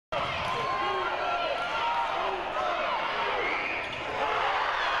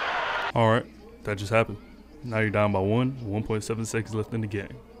All right, that just happened. Now you're down by 1.7 seconds left in the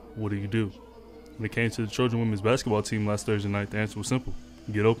game. What do you do? When it came to the Trojan women's basketball team last Thursday night, the answer was simple: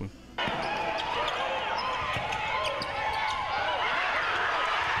 get open.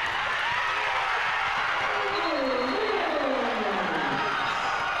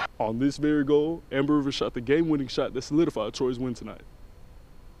 On this very goal, Amber Rivers shot the game-winning shot that solidified Troy's win tonight.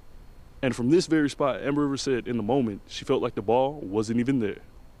 And from this very spot, Amber Rivers said in the moment, she felt like the ball wasn't even there.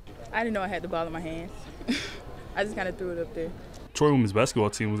 I didn't know I had the ball in my hands. I just kind of threw it up there. Troy women's basketball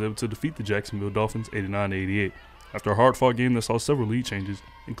team was able to defeat the Jacksonville Dolphins 89-88 after a hard-fought game that saw several lead changes,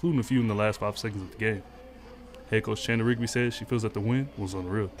 including a few in the last 5 seconds of the game. Head coach Chandler Rigby says she feels that the win was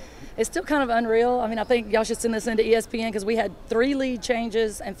unreal. It's still kind of unreal. I mean, I think y'all should send this into ESPN because we had 3 lead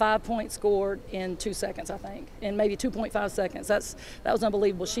changes and 5 points scored in 2 seconds, I think, in maybe 2.5 seconds. That was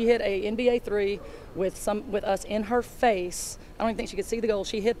unbelievable. She hit a NBA 3 with us in her face. I don't even think she could see the goal.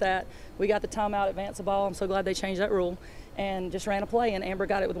 She hit that. We got the timeout, advance the ball. I'm so glad they changed that rule, and just ran a play, and Amber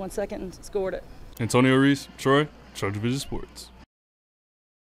got it with 1 second and scored it. Antonio Reese, Troy, TrojanVision Sports.